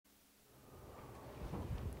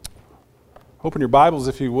Open your Bibles,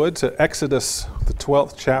 if you would, to Exodus, the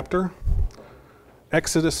 12th chapter.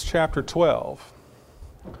 Exodus chapter 12.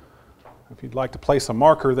 If you'd like to place a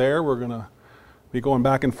marker there, we're going to be going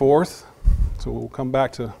back and forth. So we'll come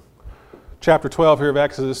back to chapter 12 here of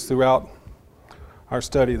Exodus throughout our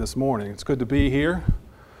study this morning. It's good to be here.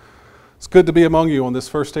 It's good to be among you on this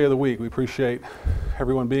first day of the week. We appreciate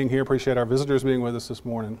everyone being here, appreciate our visitors being with us this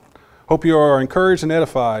morning. Hope you are encouraged and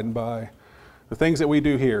edified by the things that we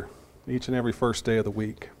do here each and every first day of the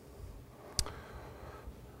week.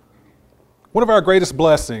 One of our greatest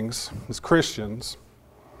blessings as Christians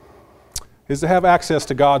is to have access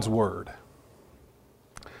to God's Word.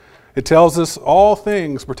 It tells us all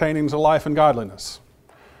things pertaining to life and godliness.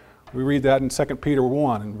 We read that in 2 Peter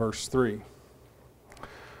 1 and verse 3.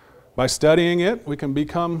 By studying it, we can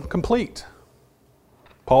become complete.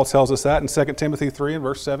 Paul tells us that in 2 Timothy 3 and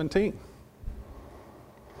verse 17.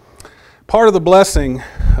 Part of the blessing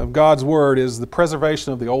of God's Word is the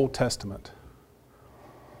preservation of the Old Testament.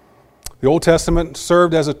 The Old Testament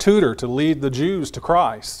served as a tutor to lead the Jews to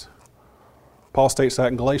Christ. Paul states that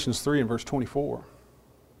in Galatians 3 and verse 24.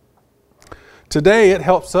 Today it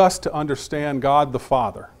helps us to understand God the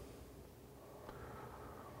Father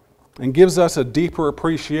and gives us a deeper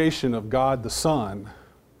appreciation of God the Son,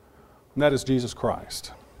 and that is Jesus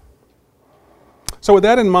Christ. So with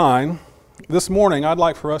that in mind, this morning, I'd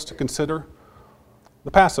like for us to consider the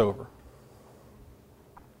Passover.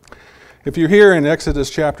 If you're here in Exodus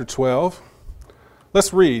chapter 12,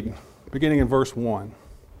 let's read, beginning in verse 1.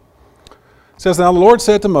 It says, "Now the Lord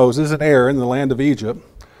said to Moses and Aaron in the land of Egypt,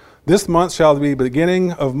 This month shall be the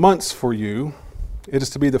beginning of months for you. It is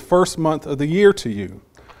to be the first month of the year to you.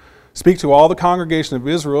 Speak to all the congregation of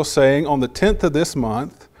Israel, saying, On the 10th of this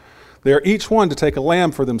month, they are each one to take a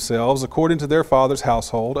lamb for themselves, according to their father's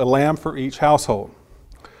household, a lamb for each household.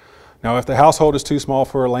 Now if the household is too small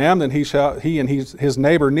for a lamb, then he and his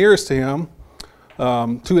neighbor nearest to him,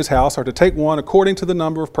 to his house, are to take one according to the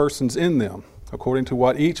number of persons in them. According to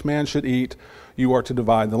what each man should eat, you are to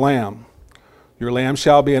divide the lamb. Your lamb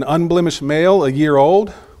shall be an unblemished male, a year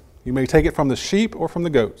old. You may take it from the sheep or from the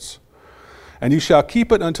goats. And you shall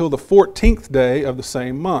keep it until the 14th day of the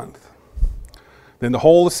same month. Then the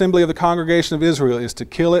whole assembly of the congregation of Israel is to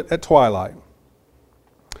kill it at twilight.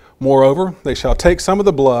 Moreover, they shall take some of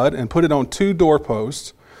the blood and put it on 2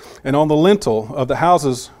 doorposts and on the lintel of the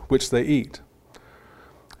houses which they eat.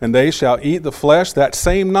 And they shall eat the flesh that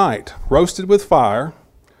same night, roasted with fire,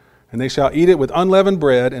 and they shall eat it with unleavened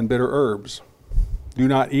bread and bitter herbs. Do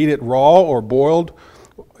not eat it raw or boiled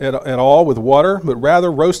at all with water, but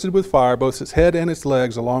rather roasted with fire, both its head and its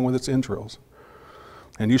legs, along with its entrails.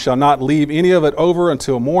 And you shall not leave any of it over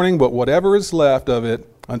until morning, but whatever is left of it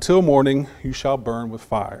until morning you shall burn with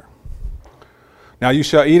fire. Now you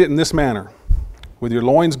shall eat it in this manner, with your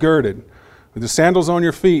loins girded, with your sandals on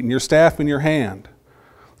your feet, and your staff in your hand.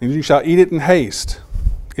 And you shall eat it in haste.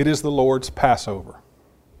 It is the Lord's Passover.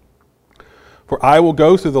 For I will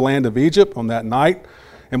go through the land of Egypt on that night,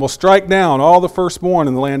 and will strike down all the firstborn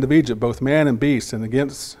in the land of Egypt, both man and beast, and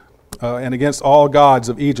against all gods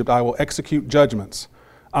of Egypt I will execute judgments.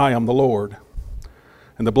 I am the Lord.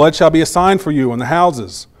 And the blood shall be a sign for you in the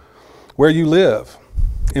houses where you live.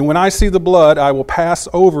 And when I see the blood, I will pass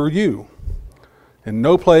over you. And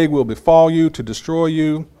no plague will befall you to destroy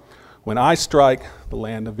you when I strike the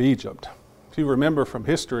land of Egypt." If you remember from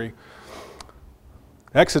history,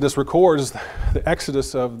 Exodus records the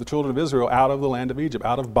exodus of the children of Israel out of the land of Egypt,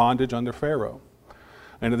 out of bondage under Pharaoh.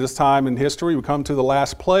 And at this time in history, we come to the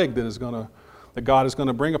last plague that God is going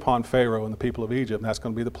to bring upon Pharaoh and the people of Egypt, and that's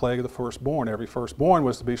going to be the plague of the firstborn. Every firstborn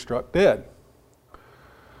was to be struck dead.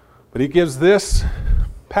 But he gives this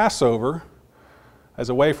Passover as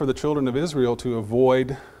a way for the children of Israel to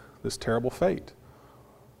avoid this terrible fate.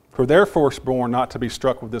 For their firstborn not to be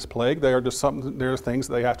struck with this plague, there are things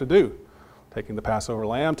that they have to do. Taking the Passover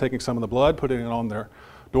lamb, taking some of the blood, putting it on their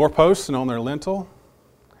doorposts and on their lintel.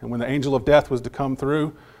 And when the angel of death was to come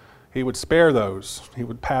through, he would spare those. He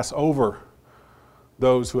would pass over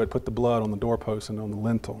those who had put the blood on the doorpost and on the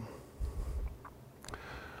lintel.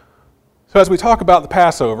 So as we talk about the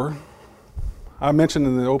Passover, I mentioned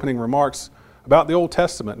in the opening remarks about the Old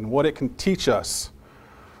Testament and what it can teach us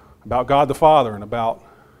about God the Father and about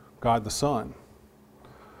God the Son.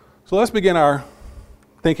 So let's begin our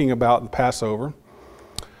thinking about the Passover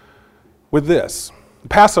with this. The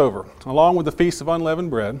Passover, along with the Feast of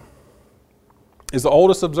Unleavened Bread, is the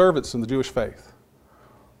oldest observance in the Jewish faith.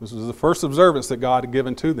 This was the first observance that God had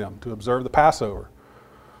given to them, to observe the Passover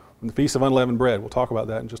and the Feast of Unleavened Bread. We'll talk about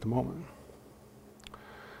that in just a moment.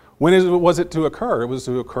 When was it to occur? It was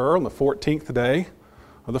to occur on the 14th day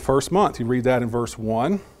of the first month. You read that in verse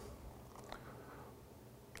 1.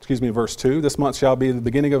 verse 2, this month shall be the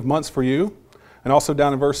beginning of months for you. And also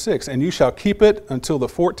down in verse 6, and you shall keep it until the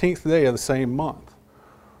 14th day of the same month.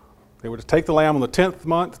 They were to take the lamb on the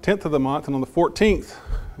 10th of the month, and on the 14th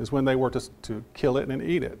is when they were to kill it and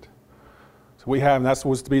eat it. So that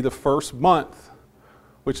was to be the first month,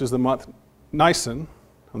 which is the month Nisan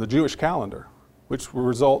on the Jewish calendar, which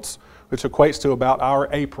equates to about our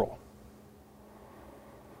April.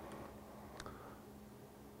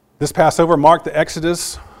 This Passover marked the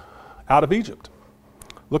Exodus out of Egypt.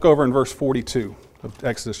 Look over in verse 42 of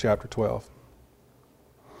Exodus chapter 12.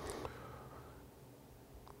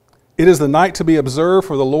 It is the night to be observed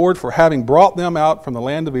for the Lord, for having brought them out from the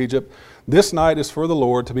land of Egypt. This night is for the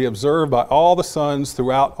Lord to be observed by all the sons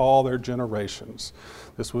throughout all their generations.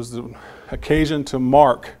 This was the occasion to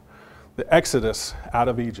mark the Exodus out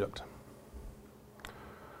of Egypt.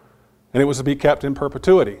 And it was to be kept in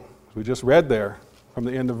perpetuity. As we just read there from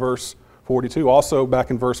the end of verse 42. Also back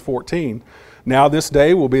in verse 14. Now this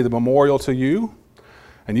day will be the memorial to you,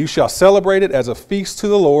 and you shall celebrate it as a feast to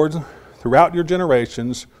the Lord throughout your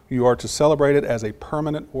generations. You are to celebrate it as a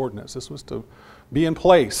permanent ordinance. This was to be in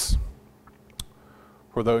place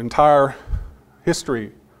for the entire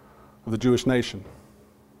history of the Jewish nation.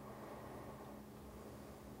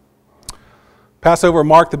 Passover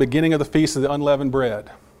marked the beginning of the Feast of the Unleavened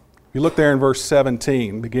Bread. You look there in verse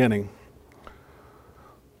 17, beginning.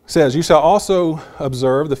 It says, you shall also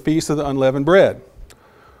observe the Feast of the Unleavened Bread.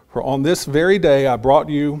 For on this very day I brought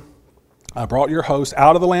your host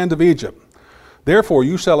out of the land of Egypt. Therefore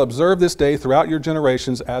you shall observe this day throughout your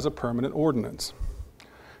generations as a permanent ordinance.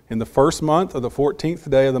 In the first month of the 14th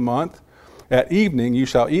day of the month, at evening you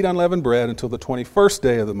shall eat unleavened bread until the 21st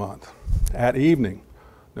day of the month. At evening.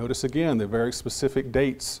 Notice again the very specific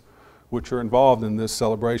dates which are involved in this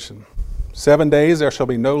celebration. 7 days there shall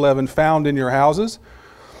be no leaven found in your houses.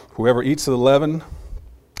 Whoever eats of the leaven,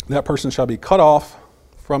 that person shall be cut off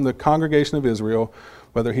from the congregation of Israel.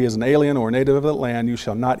 Whether he is an alien or a native of the land, you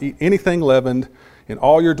shall not eat anything leavened. In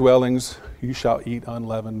all your dwellings you shall eat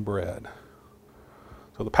unleavened bread.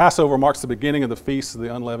 So the Passover marks the beginning of the Feast of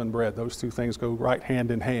the Unleavened Bread. Those two things go right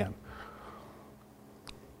hand in hand.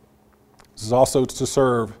 This is also to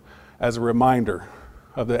serve as a reminder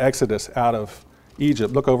of the Exodus out of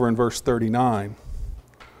Egypt. Look over in verse 39.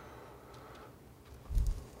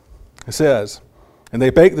 It says, and they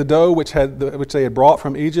baked the dough which they had brought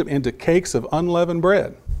from Egypt into cakes of unleavened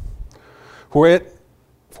bread. For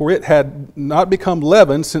it had not become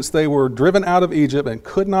leavened since they were driven out of Egypt and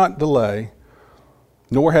could not delay,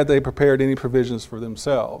 nor had they prepared any provisions for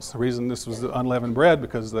themselves. The reason this was the unleavened bread,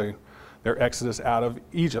 because their exodus out of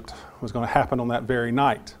Egypt was going to happen on that very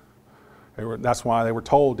night. That's why they were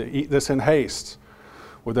told to eat this in haste.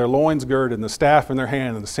 With their loins girded and the staff in their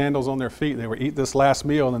hand and the sandals on their feet, they would eat this last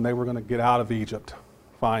meal and then they were going to get out of Egypt,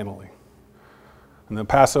 finally. And the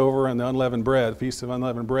Passover and the unleavened bread, Feast of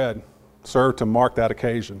Unleavened Bread, served to mark that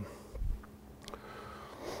occasion.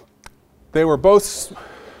 They were both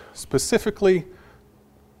specifically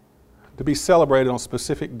to be celebrated on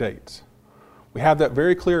specific dates. We have that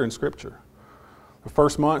very clear in Scripture. The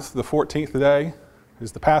first month, the 14th day,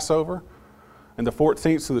 is the Passover, and the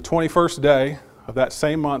 14th to the 21st day of that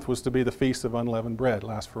same month was to be the Feast of Unleavened Bread,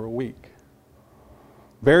 last for a week.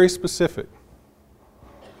 Very specific.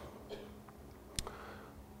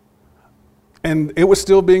 And it was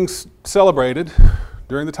still being celebrated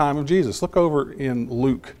during the time of Jesus. Look over in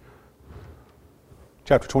Luke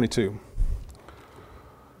chapter 22.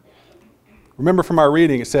 Remember from our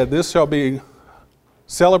reading, it said, this shall be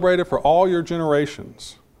celebrated for all your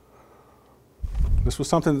generations. This was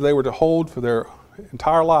something that they were to hold for their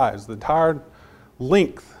entire lives, the entire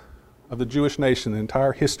length of the Jewish nation, the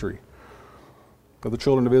entire history of the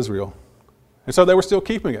children of Israel. And so they were still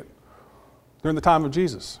keeping it during the time of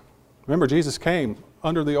Jesus. Remember, Jesus came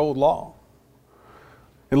under the old law.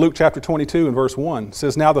 In Luke chapter 22 and verse 1, it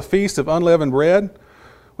says, now the feast of unleavened bread,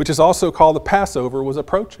 which is also called the Passover, was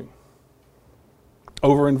approaching.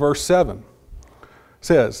 Over in verse 7, it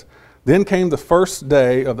says, then came the first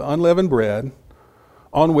day of the unleavened bread,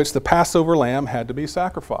 on which the Passover lamb had to be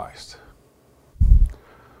sacrificed.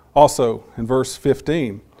 Also, in verse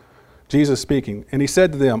 15, Jesus speaking, and he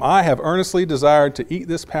said to them, I have earnestly desired to eat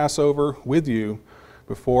this Passover with you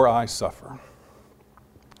before I suffer.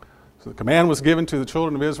 So the command was given to the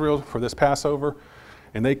children of Israel for this Passover,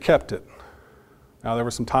 and they kept it. Now there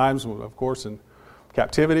were some times, of course, in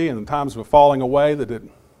captivity and times of falling away that it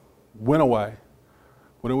went away.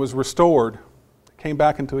 When it was restored, it came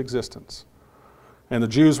back into existence. And the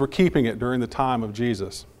Jews were keeping it during the time of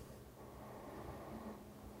Jesus.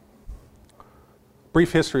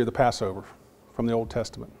 Brief history of the Passover from the Old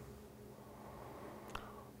Testament.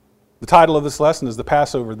 The title of this lesson is The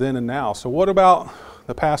Passover Then and Now. So what about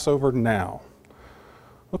the Passover now?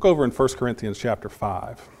 Look over in 1 Corinthians chapter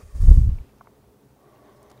 5.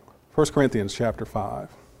 1 Corinthians chapter 5.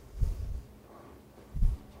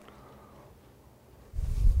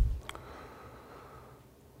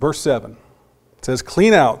 Verse 7. It says,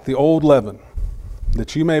 "Clean out the old leaven,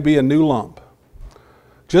 that you may be a new lump,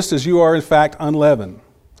 just as you are in fact unleavened.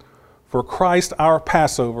 For Christ our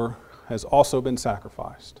Passover has also been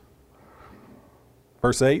sacrificed."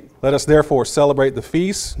 Verse 8, "Let us therefore celebrate the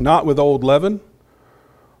feast, not with old leaven,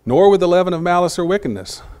 nor with the leaven of malice or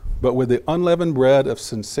wickedness, but with the unleavened bread of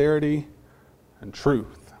sincerity and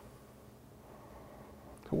truth."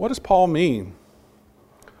 What does Paul mean?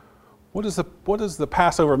 What does the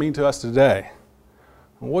Passover mean to us today?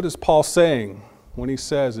 And what is Paul saying when he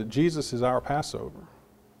says that Jesus is our Passover?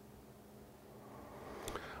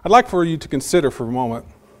 I'd like for you to consider for a moment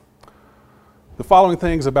the following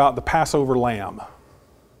things about the Passover lamb.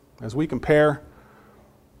 As we compare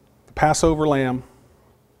the Passover lamb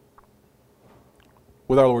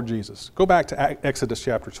with our Lord Jesus. Go back to Exodus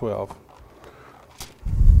chapter 12.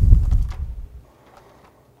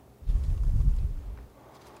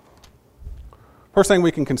 First thing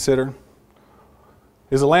we can consider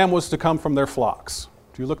is the lamb was to come from their flocks.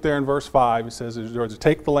 If you look there in verse 5, it says they were to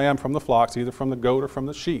take the lamb from the flocks, either from the goat or from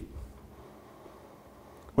the sheep.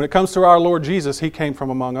 When it comes to our Lord Jesus, he came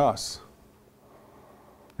from among us.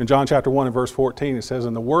 In John chapter 1 and verse 14, it says,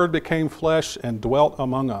 "And the Word became flesh and dwelt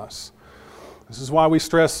among us." This is why we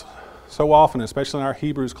stress so often, especially in our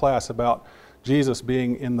Hebrews class, about Jesus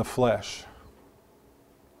being in the flesh.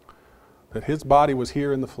 That his body was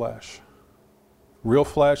here in the flesh. Real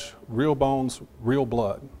flesh, real bones, real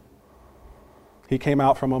blood. He came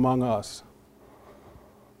out from among us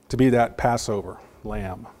to be that Passover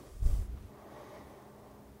lamb.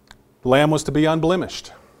 The lamb was to be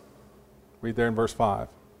unblemished. Read there in verse 5.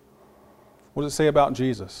 What does it say about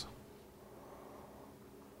Jesus?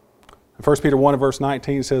 In 1 Peter 1 and verse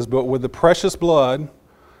 19 it says, "But with the precious blood,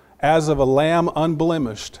 as of a lamb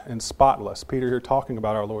unblemished and spotless." Peter here talking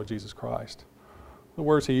about our Lord Jesus Christ. The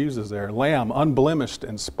words he uses there, lamb, unblemished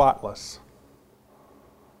and spotless.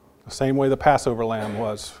 The same way the Passover lamb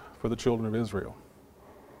was for the children of Israel.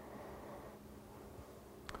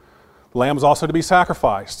 The lamb was also to be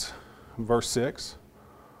sacrificed. In verse 6,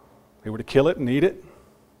 they were to kill it and eat it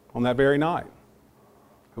on that very night.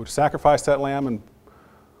 They would sacrifice that lamb and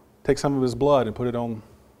take some of his blood and put it on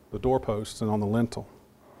the doorposts and on the lintel.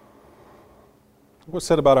 What's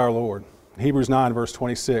said about our Lord? Hebrews 9 verse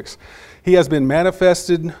 26, "He has been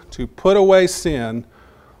manifested to put away sin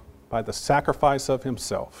by the sacrifice of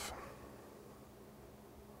himself."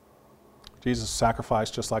 Jesus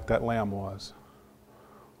sacrificed just like that lamb was,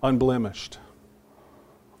 unblemished,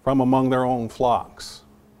 from among their own flocks,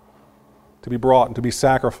 to be brought and to be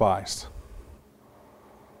sacrificed.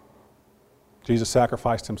 Jesus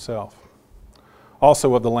sacrificed himself.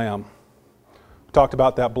 Also of the lamb, we talked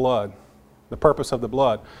about that blood, the purpose of the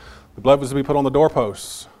blood. The blood was to be put on the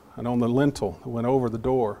doorposts and on the lintel that went over the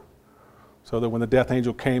door, so that when the death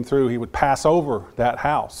angel came through, he would pass over that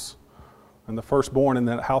house, and the firstborn in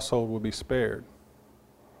that household would be spared.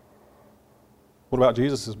 What about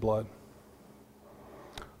Jesus' blood?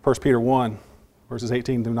 1 Peter 1, verses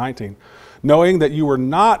 18 through 19. "Knowing that you were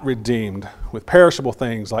not redeemed with perishable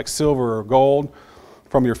things like silver or gold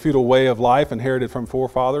from your futile way of life inherited from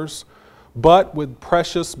forefathers, but with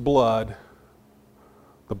precious blood,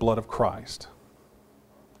 the blood of Christ."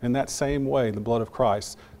 In that same way, the blood of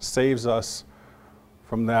Christ saves us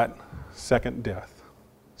from that second death,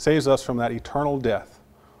 saves us from that eternal death,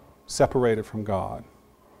 separated from God.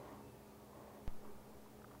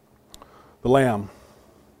 The lamb,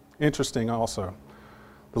 interesting also.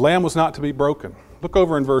 The lamb was not to be broken. Look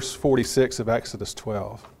over in verse 46 of Exodus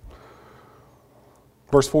 12.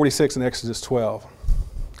 Verse 46 in Exodus 12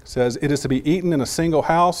 says, "It is to be eaten in a single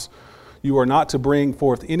house. You are not to bring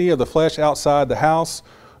forth any of the flesh outside the house,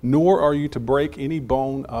 nor are you to break any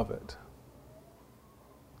bone of it."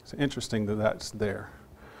 It's interesting that that's there.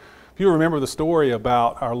 If you remember the story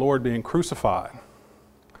about our Lord being crucified,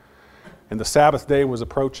 and the Sabbath day was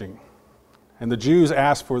approaching, and the Jews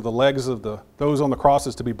asked for the legs of those on the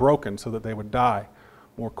crosses to be broken so that they would die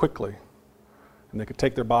more quickly, and they could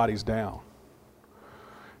take their bodies down.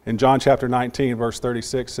 In John chapter 19, verse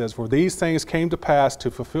 36 says, "For these things came to pass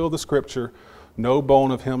to fulfill the scripture, no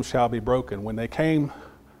bone of him shall be broken." When they came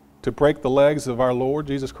to break the legs of our Lord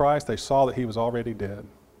Jesus Christ, they saw that he was already dead.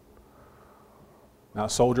 Now a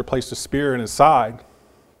soldier placed a spear in his side,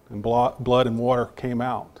 and blood and water came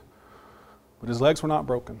out. But his legs were not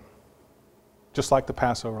broken, just like the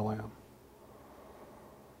Passover lamb.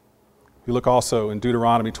 You look also in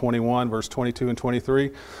Deuteronomy 21, verse 22 and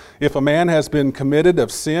 23. If a man has been committed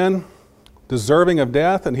of sin, deserving of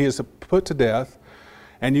death, and he is put to death,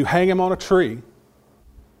 and you hang him on a tree,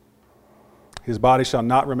 his body shall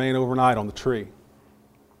not remain overnight on the tree.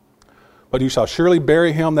 But you shall surely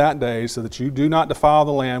bury him that day, so that you do not defile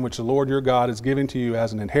the land which the Lord your God is giving to you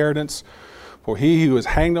as an inheritance. For he who is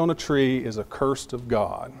hanged on a tree is accursed of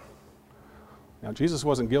God. Now, Jesus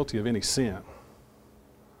wasn't guilty of any sin.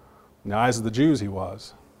 In the eyes of the Jews, he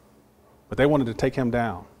was. But they wanted to take him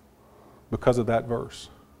down because of that verse.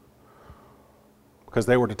 Because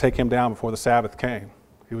they were to take him down before the Sabbath came.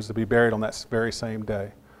 He was to be buried on that very same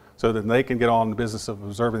day, so that they can get on the business of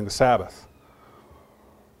observing the Sabbath.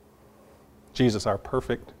 Jesus, our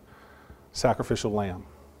perfect sacrificial lamb.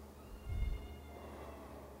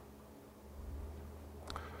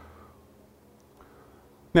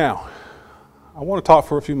 Now, I want to talk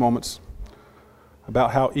for a few moments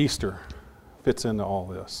about how Easter fits into all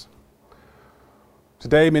this.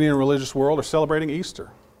 Today, many in the religious world are celebrating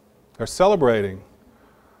Easter. They're celebrating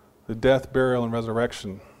the death, burial, and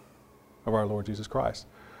resurrection of our Lord Jesus Christ.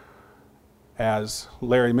 As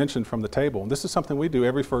Larry mentioned from the table, and this is something we do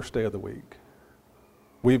every first day of the week.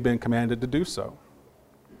 We've been commanded to do so.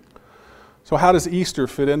 So how does Easter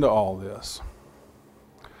fit into all this?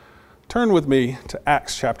 Turn with me to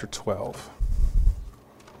Acts chapter 12.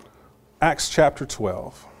 Acts chapter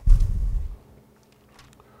 12.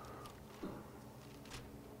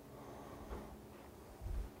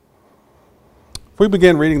 If we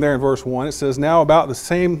begin reading there in verse 1, it says, Now about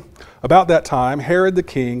that time, Herod the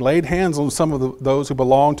king laid hands on some of those who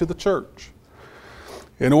belonged to the church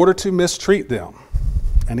in order to mistreat them.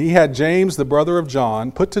 And he had James, the brother of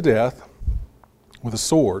John, put to death with a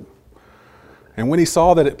sword. And when he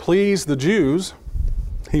saw that it pleased the Jews,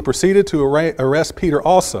 he proceeded to arrest Peter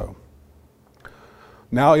also.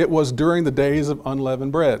 Now it was during the days of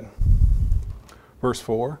unleavened bread. Verse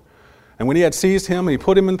 4, And when he had seized him, he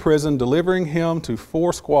put him in prison, delivering him to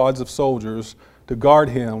 4 squads of soldiers to guard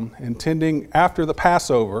him, intending after the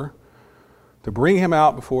Passover to bring him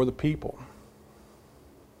out before the people.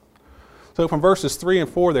 So from verses 3 and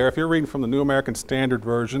 4 there, if you're reading from the New American Standard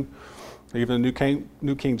Version, even the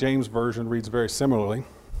New King James Version reads very similarly.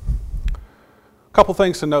 A couple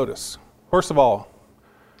things to notice. First of all,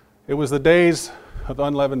 it was the days of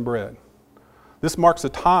unleavened bread. This marks a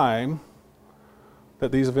time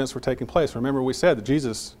that these events were taking place. Remember, we said that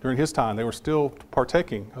Jesus, during his time, they were still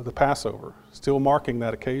partaking of the Passover, still marking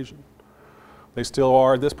that occasion. They still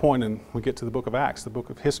are at this point, and we get to the book of Acts, the book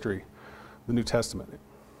of history, the New Testament.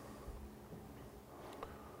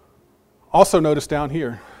 Also notice down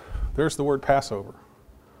here, there's the word Passover.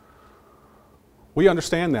 We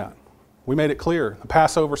understand that. We made it clear. The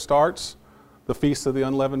Passover starts the Feast of the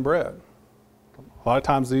Unleavened Bread. A lot of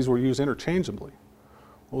times these were used interchangeably.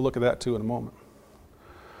 We'll look at that too in a moment.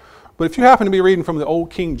 But if you happen to be reading from the Old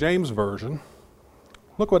King James Version,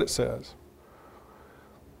 look what it says.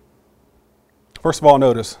 First of all,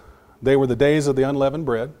 notice, they were the days of the unleavened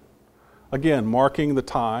bread. Again, marking the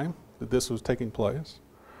time that this was taking place.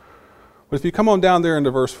 But if you come on down there into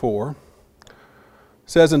verse 4, it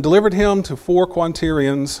says, And delivered him to 4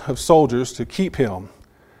 quaternions of soldiers to keep him,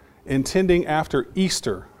 intending after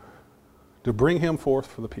Easter to bring him forth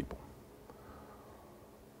for the people.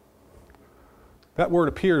 That word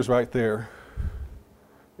appears right there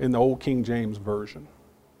in the Old King James Version.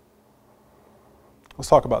 Let's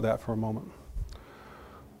talk about that for a moment.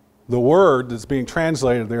 The word that's being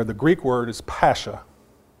translated there, the Greek word is pascha.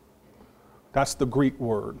 That's the Greek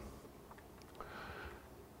word.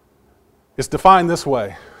 It's defined this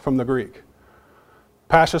way from the Greek.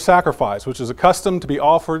 Pascha sacrifice, which is a custom to be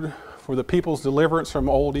offered for the people's deliverance from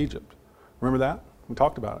old Egypt. Remember that? We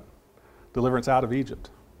talked about it. Deliverance out of Egypt,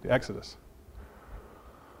 the Exodus.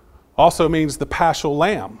 Also means the paschal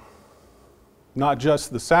lamb. Not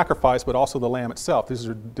just the sacrifice, but also the lamb itself. These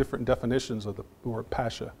are different definitions of the word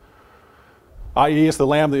pascha. I.e., it's the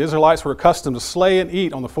lamb the Israelites were accustomed to slay and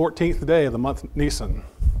eat on the 14th day of the month Nisan,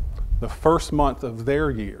 the first month of their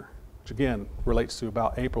year, which again relates to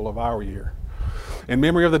about April of our year. In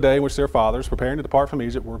memory of the day in which their fathers, preparing to depart from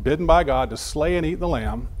Egypt, were bidden by God to slay and eat the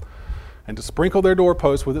lamb and to sprinkle their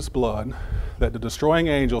doorposts with its blood, that the destroying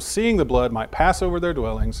angel, seeing the blood, might pass over their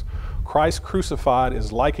dwellings. Christ crucified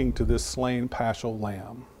is likened to this slain paschal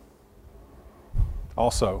lamb.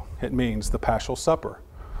 Also, it means the paschal supper.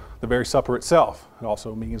 The very supper itself, it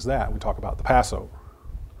also means that. We talk about the Passover.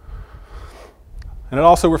 And it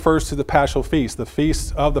also refers to the paschal feast, the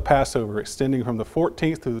feast of the Passover, extending from the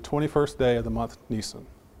 14th to the 21st day of the month Nisan.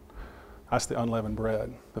 That's the unleavened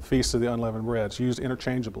bread, the feast of the unleavened bread. It's used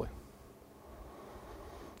interchangeably.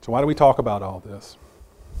 So why do we talk about all this?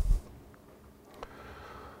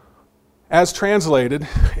 As translated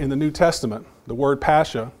in the New Testament, the word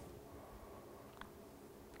Pascha,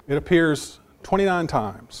 it appears 29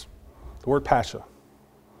 times. The word Pascha.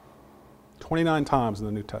 29 times in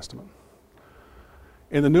the New Testament.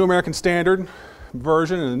 In the New American Standard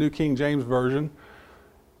Version and the New King James Version,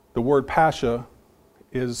 the word Pascha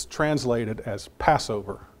is translated as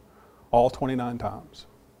Passover, all 29 times.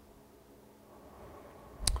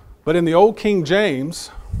 But in the Old King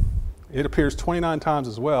James, it appears 29 times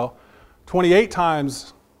as well. 28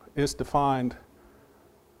 times is defined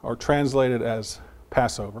or translated as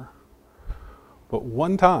Passover. But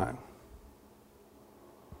one time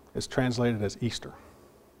is translated as Easter.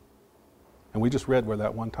 And we just read where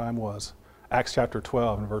that one time was. Acts chapter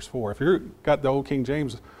 12 and verse 4. If you've got the Old King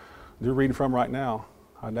James you're reading from right now,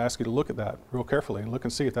 I'd ask you to look at that real carefully and look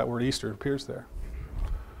and see if that word Easter appears there.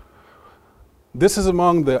 This is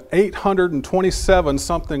among the 827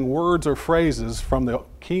 something words or phrases from the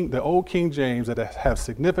Old King James that have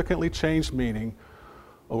significantly changed meaning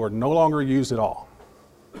or no longer used at all.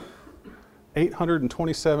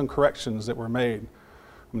 827 corrections that were made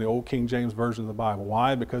from the Old King James Version of the Bible.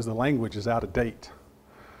 Why? Because the language is out of date.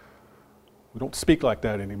 We don't speak like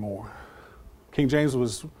that anymore. King James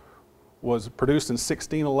was produced in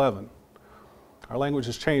 1611. Our language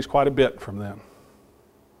has changed quite a bit from then.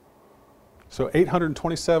 So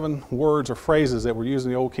 827 words or phrases that were used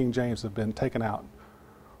in the Old King James have been taken out,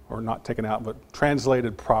 or not taken out, but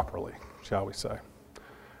translated properly, shall we say.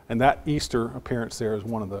 And that Easter appearance there is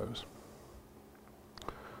one of those.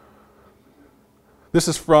 This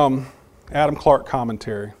is from Adam Clarke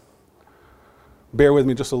commentary. Bear with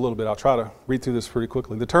me just a little bit. I'll try to read through this pretty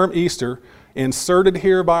quickly. The term Easter, inserted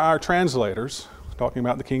here by our translators, talking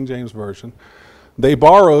about the King James Version, they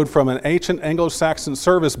borrowed from an ancient Anglo-Saxon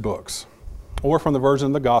service books, or from the version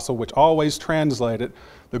of the Gospel, which always translated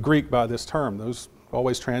the Greek by this term. Those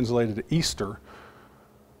always translated Easter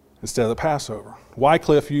instead of the Passover.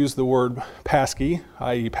 Wycliffe used the word Paschy,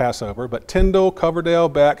 i.e. Passover, but Tyndale, Coverdale,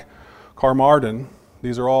 Beck, Carmarthen,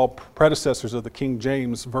 these are all predecessors of the King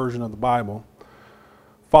James Version of the Bible,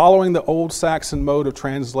 following the Old Saxon mode of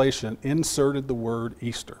translation, inserted the word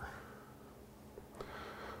Easter.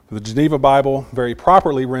 The Geneva Bible very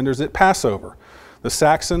properly renders it Passover. The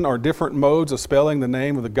Saxon are different modes of spelling the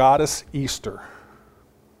name of the goddess Easter,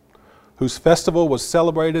 whose festival was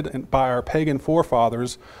celebrated by our pagan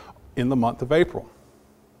forefathers in the month of April.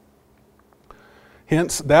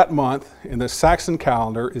 Hence, that month in the Saxon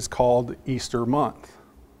calendar is called Easter month.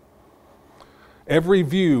 Every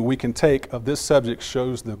view we can take of this subject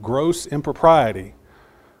shows the gross impropriety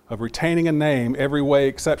of retaining a name every way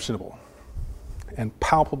exceptionable and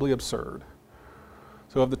palpably absurd.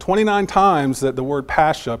 So of the 29 times that the word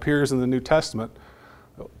Pascha appears in the New Testament,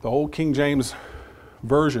 the Old King James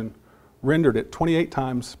Version rendered it 28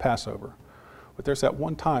 times Passover. But there's that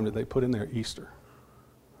one time that they put in there Easter.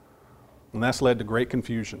 And that's led to great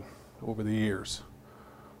confusion over the years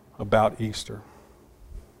about Easter.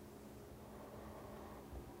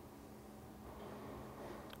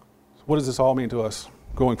 So what does this all mean to us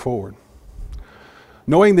going forward?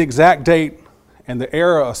 Knowing the exact date and the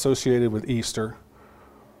era associated with Easter,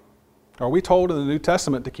 are we told in the New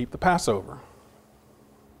Testament to keep the Passover?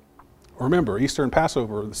 Remember, Easter and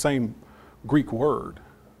Passover are the same Greek word.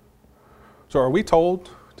 So are we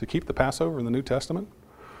told to keep the Passover in the New Testament?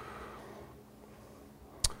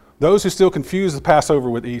 Those who still confuse the Passover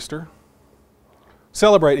with Easter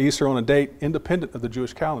celebrate Easter on a date independent of the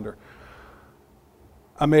Jewish calendar.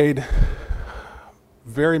 I made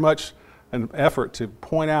very much an effort to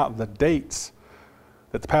point out the dates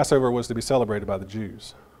that the Passover was to be celebrated by the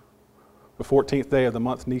Jews. The 14th day of the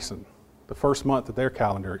month Nisan, the first month of their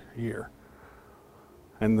calendar year.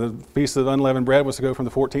 And the Feast of Unleavened Bread was to go from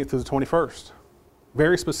the 14th to the 21st.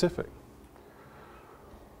 Very specific.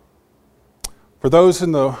 For those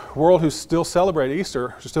in the world who still celebrate Easter,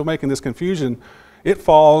 who are still making this confusion, it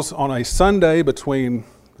falls on a Sunday between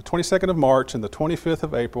the 22nd of March and the 25th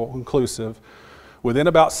of April inclusive, within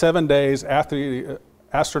about 7 days after the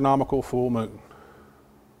astronomical full moon.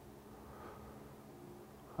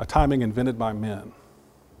 A timing invented by men.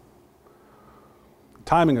 The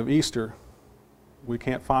timing of Easter we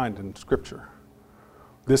can't find in Scripture.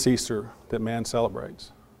 This Easter that man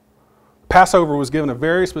celebrates. Passover was given a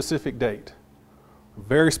very specific date, a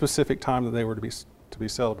very specific time that they were to be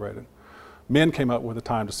celebrated. Men came up with a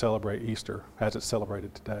time to celebrate Easter as it's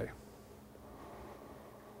celebrated today.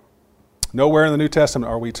 Nowhere in the New Testament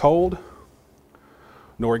are we told,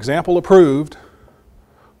 nor example approved,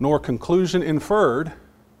 nor conclusion inferred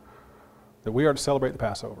that we are to celebrate the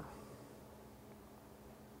Passover.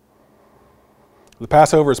 The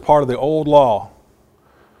Passover is part of the old law,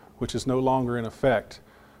 which is no longer in effect.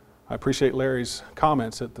 I appreciate Larry's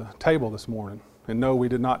comments at the table this morning. And no, we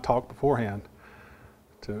did not talk beforehand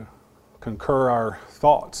to concur our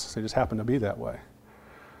thoughts. They just happened to be that way.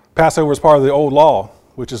 Passover is part of the old law,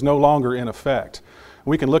 which is no longer in effect.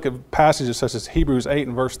 We can look at passages such as Hebrews 8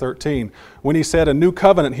 and verse 13. When he said, a new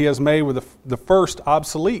covenant he has made with the first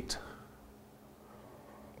obsolete.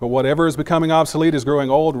 But whatever is becoming obsolete is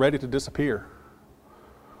growing old, ready to disappear.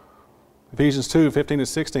 Ephesians 2, 15 and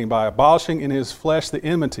 16, by abolishing in his flesh the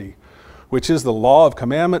enmity, which is the law of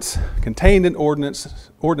commandments contained in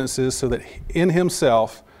ordinances, so that in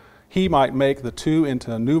himself he might make the two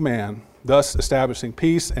into a new man, thus establishing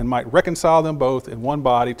peace, and might reconcile them both in one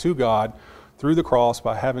body to God through the cross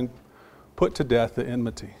by having put to death the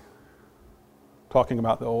enmity. Talking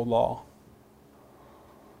about the old law.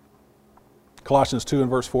 Colossians 2 and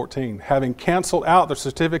verse 14, having canceled out the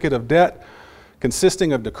certificate of debt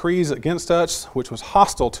consisting of decrees against us, which was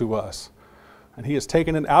hostile to us, and he has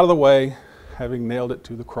taken it out of the way, having nailed it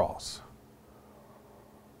to the cross.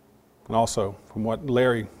 And also, from what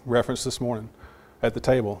Larry referenced this morning at the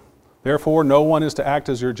table, therefore no one is to act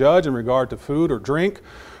as your judge in regard to food or drink,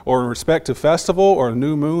 or in respect to festival, or a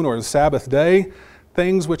new moon, or the Sabbath day,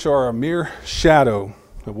 things which are a mere shadow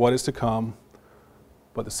of what is to come,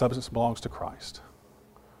 but the substance belongs to Christ.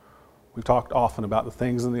 We've talked often about the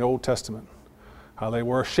things in the Old Testament, how they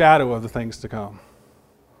were a shadow of the things to come.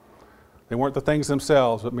 They weren't the things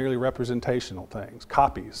themselves, but merely representational things,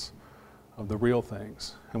 copies of the real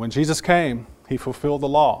things. And when Jesus came, he fulfilled the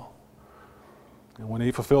law. And when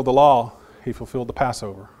he fulfilled the law, he fulfilled the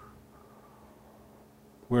Passover.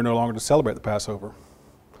 We're no longer to celebrate the Passover.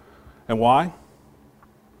 And why?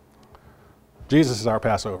 Jesus is our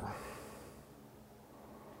Passover.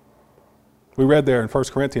 We read there in 1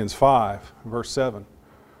 Corinthians 5, verse 7.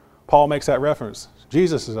 Paul makes that reference.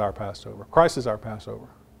 Jesus is our Passover. Christ is our Passover.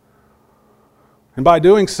 And by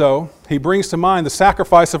doing so, he brings to mind the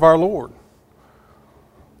sacrifice of our Lord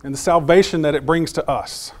and the salvation that it brings to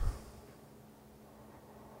us.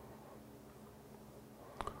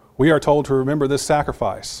 We are told to remember this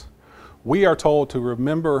sacrifice. We are told to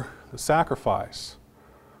remember the sacrifice,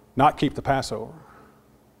 not keep the Passover.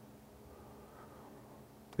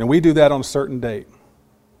 And we do that on a certain date,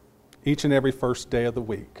 each and every first day of the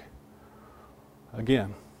week.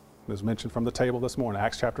 Again, as mentioned from the table this morning,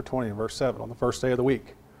 Acts chapter 20 and verse 7, on the first day of the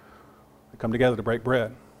week, they come together to break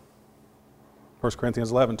bread. 1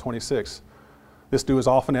 Corinthians 11, 26, this do as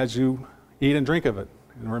often as you eat and drink of it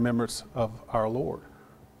in remembrance of our Lord.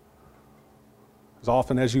 As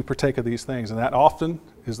often as you partake of these things, and that often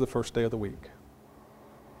is the first day of the week.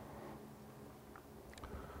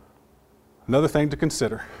 Another thing to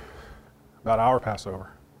consider about our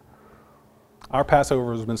Passover. Our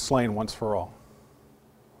Passover has been slain once for all.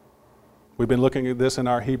 We've been looking at this in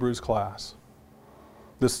our Hebrews class.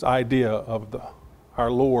 This idea of our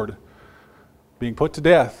Lord being put to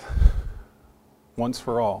death once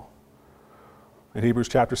for all. In Hebrews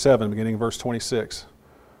chapter 7, beginning verse 26.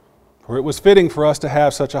 For it was fitting for us to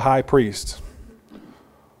have such a high priest,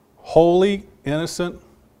 holy, innocent,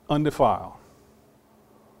 undefiled.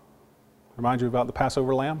 Remind you about the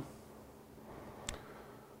Passover lamb?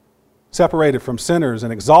 Separated from sinners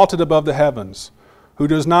and exalted above the heavens, who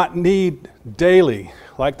does not need daily,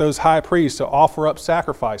 like those high priests, to offer up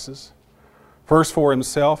sacrifices, first for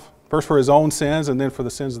himself, first for his own sins, and then for the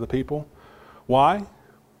sins of the people. Why?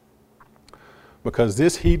 Because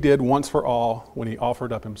this he did once for all when he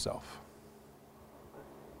offered up himself.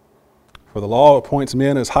 For the law appoints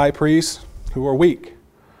men as high priests who are weak,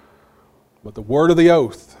 but the word of the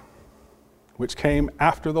oath, which came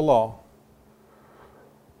after the law,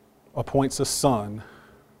 appoints a son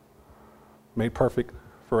made perfect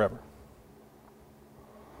forever.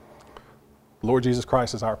 The Lord Jesus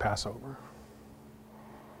Christ is our Passover.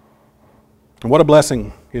 And what a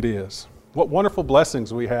blessing it is. What wonderful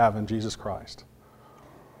blessings we have in Jesus Christ.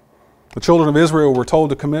 The children of Israel were told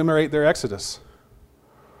to commemorate their Exodus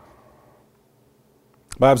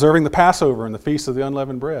by observing the Passover and the Feast of the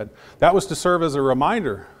Unleavened Bread. That was to serve as a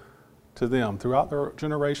reminder to them throughout their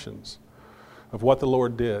generations of what the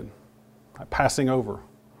Lord did, by passing over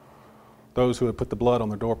those who had put the blood on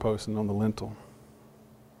the doorpost and on the lintel.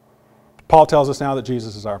 Paul tells us now that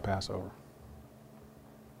Jesus is our Passover.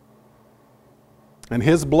 And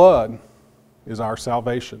his blood is our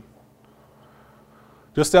salvation.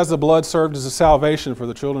 Just as the blood served as a salvation for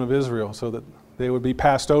the children of Israel so that they would be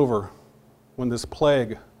passed over when this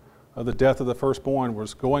plague of the death of the firstborn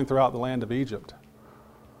was going throughout the land of Egypt,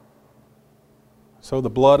 so the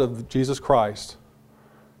blood of Jesus Christ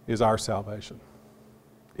is our salvation.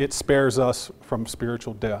 It spares us from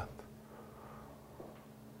spiritual death.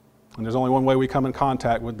 And there's only one way we come in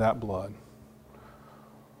contact with that blood.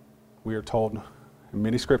 We are told in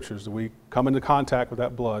many scriptures that we come into contact with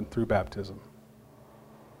that blood through baptism.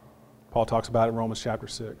 Paul talks about it in Romans chapter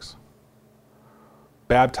 6.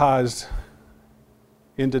 Baptized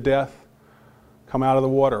into death, come out of the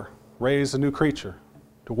water, raised a new creature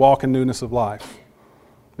to walk in newness of life.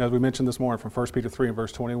 And as we mentioned this morning from 1 Peter 3 and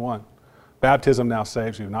verse 21, baptism now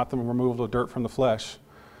saves you, not the removal of dirt from the flesh,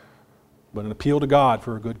 but an appeal to God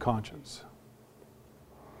for a good conscience.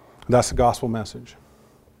 That's the gospel message.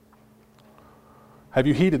 Have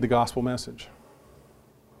you heeded the gospel message?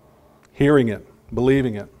 Hearing it,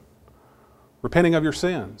 believing it, repenting of your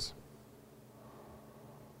sins,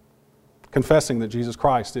 confessing that Jesus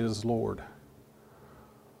Christ is Lord,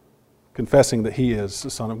 confessing that He is the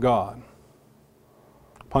Son of God.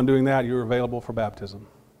 Upon doing that, you're available for baptism.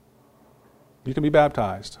 You can be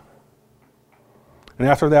baptized. And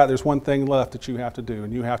after that, there's one thing left that you have to do,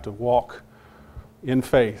 and you have to walk in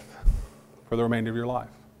faith for the remainder of your life.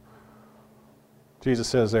 Jesus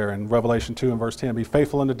says there in Revelation 2 and verse 10, be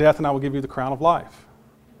faithful unto death, and I will give you the crown of life.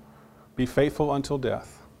 Be faithful until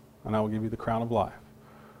death, and I will give you the crown of life.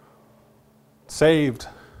 Saved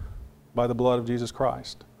by the blood of Jesus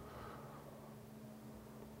Christ.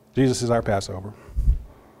 Jesus is our Passover.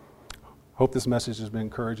 Hope this message has been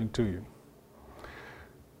encouraging to you.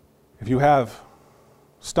 If you have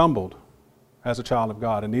stumbled as a child of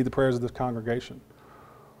God and need the prayers of this congregation,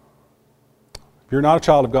 if you're not a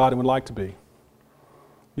child of God and would like to be,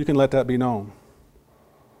 you can let that be known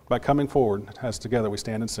by coming forward as together we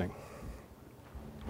stand and sing.